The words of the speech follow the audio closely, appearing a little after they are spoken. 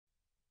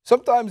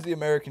Sometimes the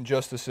American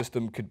justice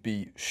system could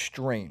be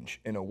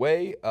strange in a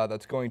way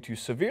that's going to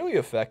severely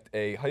affect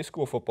a high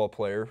school football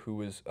player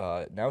who is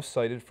now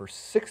cited for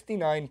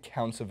 69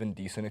 counts of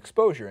indecent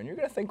exposure. And you're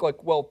going to think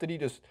like, well, did he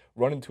just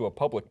run into a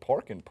public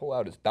park and pull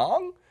out his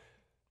dong?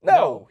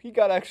 No, he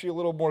got actually a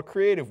little more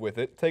creative with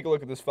it. Take a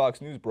look at this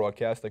Fox News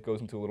broadcast that goes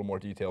into a little more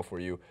detail for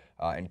you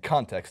and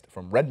context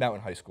from Red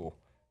Mountain High School.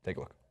 Take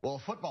a look. Well, a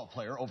football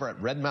player over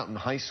at Red Mountain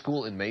High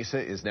School in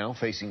Mesa is now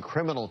facing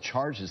criminal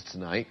charges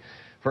tonight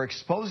for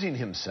exposing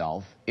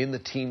himself in the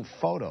team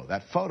photo.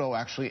 That photo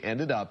actually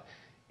ended up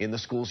in the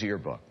school's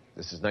yearbook.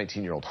 This is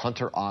 19-year-old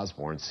Hunter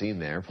Osborn, seen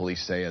there.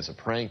 Police say as a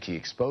prank, he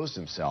exposed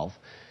himself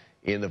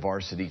in the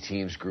varsity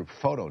team's group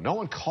photo. No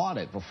one caught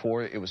it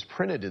before it was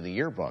printed in the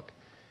yearbook.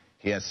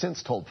 He has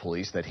since told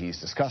police that he's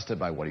disgusted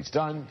by what he's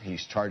done.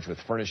 He's charged with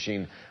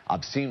furnishing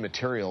obscene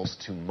materials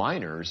to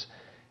minors,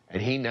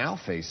 and he now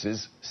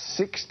faces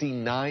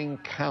 69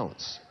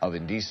 counts of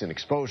indecent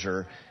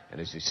exposure.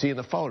 And as you see in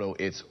the photo,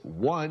 it's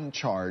one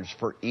charge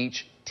for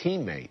each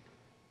teammate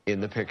in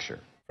the picture.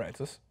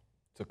 Francis,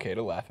 it's okay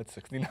to laugh at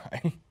 69.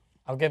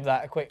 I'll give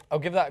that a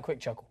quick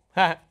chuckle.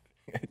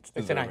 It's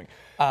deserving.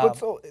 But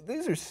so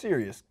these are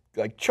serious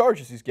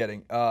charges he's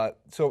getting.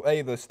 So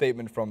the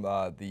statement from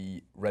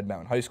the Red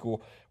Mountain High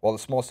School: while the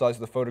small size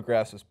of the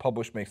photographs as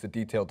published makes the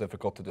detail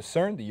difficult to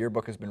discern, the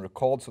yearbook has been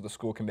recalled so the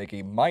school can make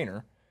a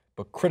minor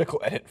but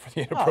critical edit for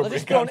the inappropriate they're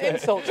just throwing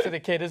insults to the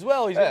kid as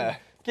well. He's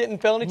getting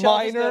felony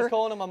charges. They're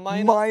calling him a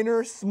minor.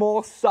 Minor,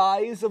 small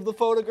size of the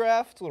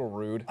photograph. It's a little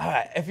rude. All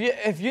right,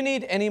 if you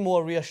need any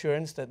more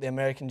reassurance that the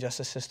American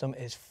justice system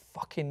is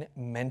fucking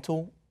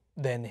mental,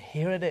 then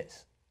here it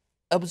is.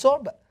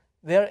 Absorb it.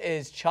 There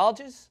is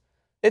charges.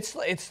 It's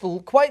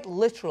quite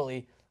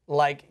literally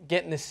like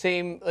getting the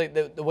same, like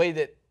the way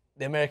that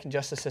the American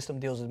justice system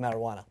deals with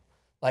marijuana.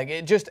 Like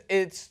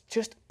it's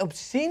just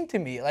obscene to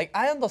me. Like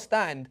I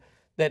understand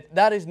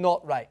that is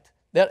not right.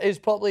 There is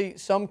probably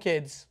some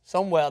kids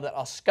somewhere that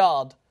are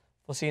scarred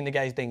for seeing the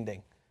guy's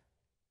ding-ding.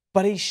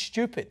 But he's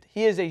stupid.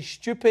 He is a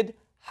stupid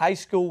high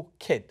school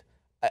kid.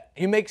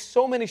 You make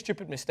so many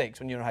stupid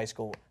mistakes when you're in high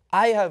school.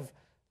 I have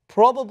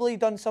probably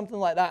done something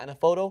like that in a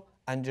photo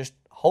and just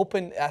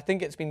hoping, I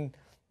think it's been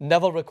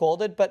never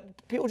recorded,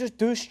 but people just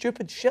do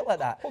stupid shit like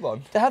that. Hold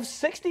on. To have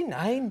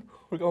 69?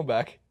 We're going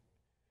back.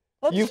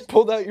 You've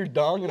pulled out your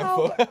dong in a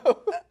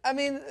photo? I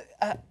mean,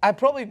 I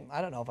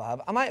don't know if I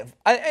have. I might have.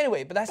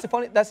 Anyway, but that's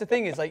the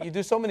thing is, like, you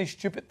do so many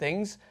stupid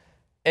things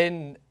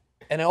and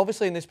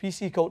obviously in this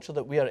PC culture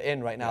that we are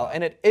in right now,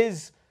 and it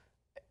is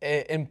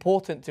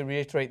important to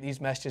reiterate these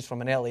messages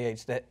from an early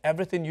age that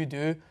everything you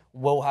do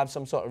will have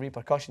some sort of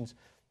repercussions.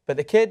 But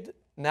the kid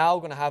now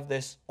going to have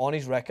this on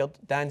his record,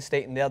 Dan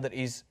stating there that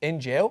he's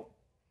in jail,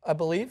 I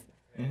believe.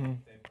 Mm-hmm.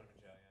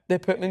 They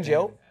put him in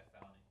jail.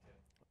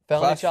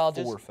 Felony Class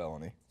charges. 4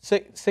 felony.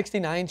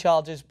 69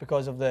 charges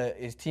because of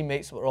his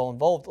teammates that were all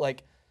involved.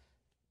 Like,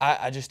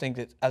 I just think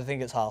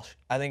it's harsh.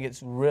 I think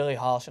it's really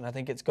harsh, and I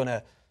think it's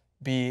gonna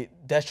be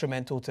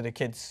detrimental to the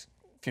kid's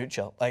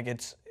future. Like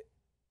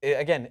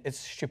again, it's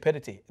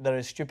stupidity. There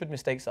is stupid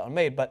mistakes that are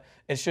made, but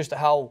it's just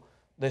how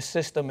the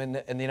system in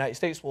the United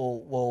States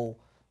will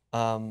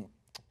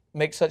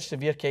make such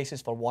severe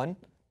cases for one,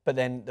 but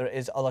then there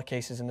is other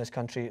cases in this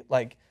country.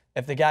 Like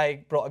if the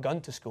guy brought a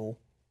gun to school,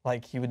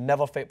 like he would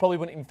never probably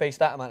wouldn't even face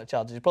that amount of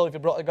charges. Probably if he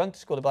brought a gun to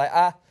school, they'd be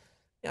like,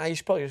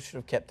 you probably should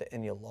have kept it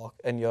in your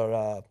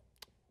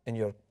in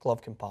your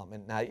glove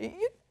compartment. Now,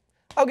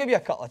 I'll give you a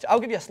cutlass.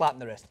 I'll give you a slap in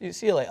the wrist.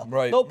 See you later.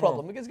 Right. No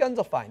problem, because guns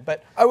are fine.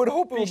 But I would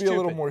hope it would be a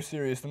little more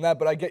serious than that,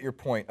 but I get your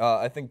point.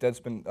 I think that's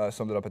been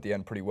summed it up at the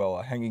end pretty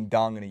well. Hanging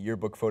dong in a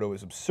yearbook photo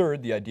is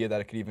absurd. The idea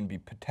that it could even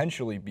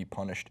potentially be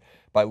punished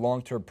by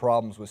long-term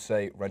problems with,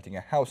 say, renting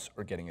a house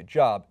or getting a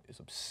job is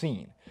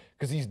obscene.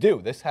 Because these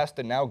do. This has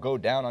to now go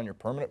down on your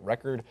permanent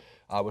record,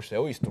 which they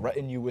always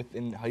threaten you with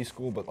in high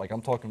school, but like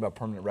I'm talking about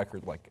permanent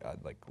record like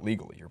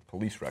legally, your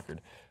police record.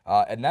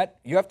 And that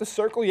you have to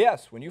circle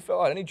yes when you fill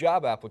out any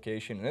job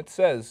application, and it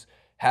says,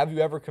 have you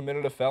ever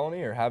committed a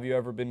felony or have you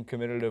ever been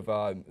committed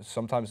of,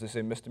 sometimes they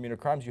say misdemeanor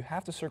crimes, you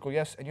have to circle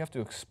yes and you have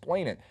to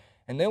explain it.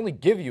 And they only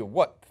give you,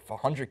 what,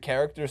 100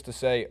 characters to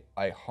say,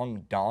 I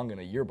hung dong in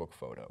a yearbook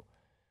photo.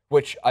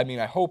 Which, I mean,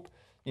 I hope,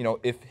 you know,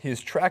 if his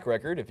track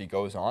record, if he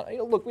goes on, you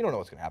know, look, we don't know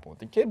what's going to happen with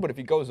the kid, but if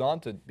he goes on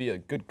to be a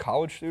good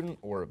college student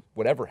or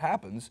whatever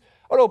happens,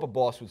 I'd hope a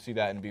boss would see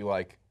that and be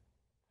like,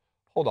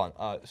 hold on,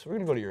 so we're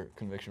going to go to your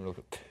conviction real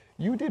quick.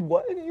 You did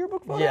what in a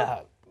yearbook photo?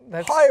 Yeah.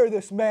 Hire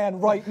this man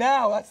right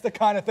now. That's the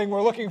kind of thing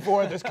we're looking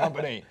for at this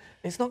company.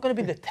 It's not going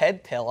to be the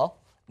TED teller.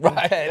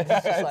 Right. TED.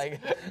 It's just like,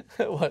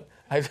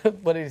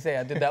 what did he say?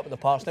 I did that with the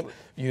parsnip.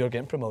 You're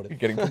getting promoted. You're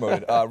getting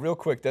promoted. Real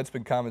quick,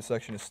 Deadspin comment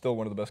section is still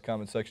one of the best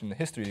comment sections in the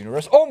history of the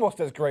universe. Almost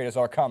as great as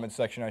our comment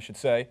section, I should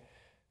say.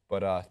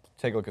 But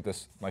take a look at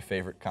this, my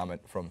favorite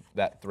comment from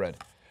that thread.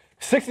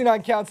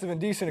 69 counts of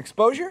indecent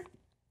exposure?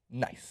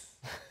 Nice.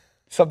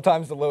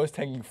 Sometimes the lowest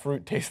hanging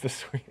fruit tastes the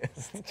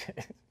sweetest.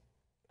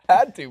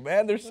 Had to,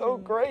 man. They're so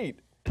great.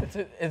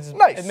 It's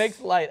nice. It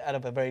makes light out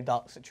of a very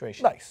dark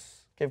situation.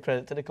 Nice. Give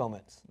credit to the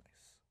comments.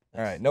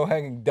 All right, no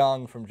hanging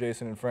dong from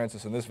Jason and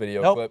Francis in this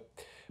video Nope.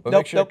 clip. But Nope,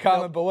 make sure to nope,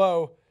 comment nope.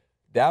 below,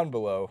 down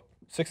below.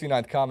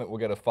 69th comment will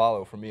get a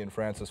follow from me and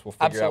Francis. We'll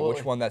figure out which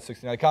Absolutely. one that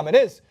 69th comment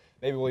is.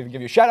 Maybe we'll even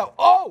give you a shout out.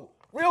 Oh,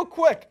 real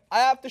quick, I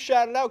have to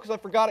shout it out because I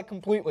forgot it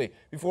completely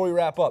before we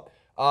wrap up.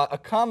 A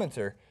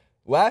commenter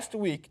last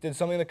week did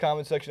something in the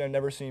comment section I've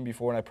never seen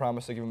before, and I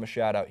promised to give him a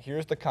shout out.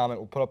 Here's the comment.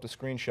 We'll put up the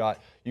screenshot.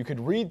 You could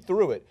read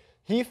through it.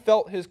 He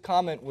felt his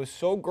comment was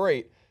so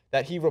great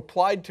that he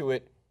replied to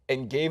it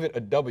and gave it a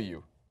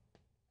W.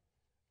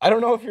 I don't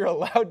know if you're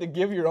allowed to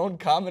give your own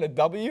comment a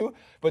W,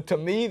 but to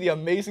me, the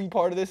amazing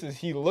part of this is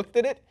he looked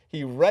at it,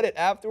 he read it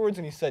afterwards,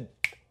 and he said,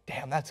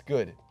 damn, that's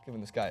good,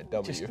 giving this guy a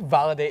W. Just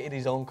validated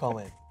his own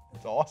comment.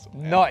 It's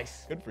awesome, man.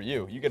 Nice. Good for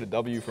you. You get a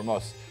W from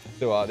us.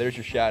 So there's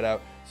your shout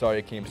out. Sorry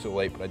it came so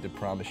late, but I did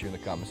promise you in the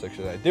comment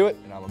section that I'd do it,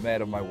 and I'm a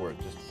man of my word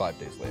just 5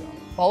 days late on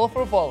it. Follow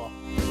for a follow.